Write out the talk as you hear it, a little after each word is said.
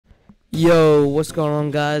Yo, what's going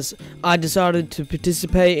on, guys? I decided to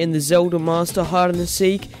participate in the Zelda Master Hide and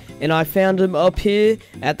Seek, and I found him up here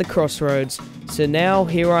at the crossroads. So now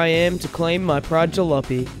here I am to claim my Pride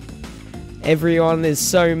Jellupy. Everyone is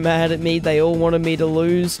so mad at me, they all wanted me to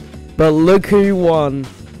lose, but look who won.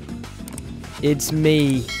 It's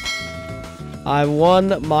me. I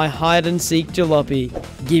won my Hide and Seek Jellupy.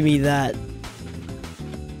 Gimme that.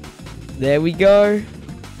 There we go.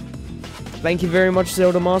 Thank you very much,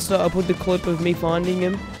 Zelda Master. I'll put the clip of me finding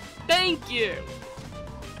him. Thank you!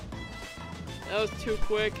 That was too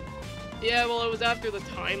quick. Yeah, well, it was after the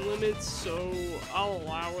time limit, so I'll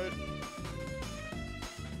allow it.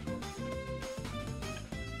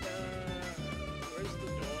 Where's the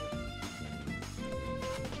dog?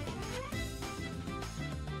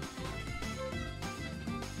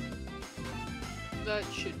 That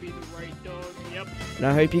should be the right dog, yep. And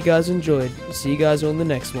I hope you guys enjoyed. See you guys on the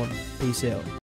next one. Peace out.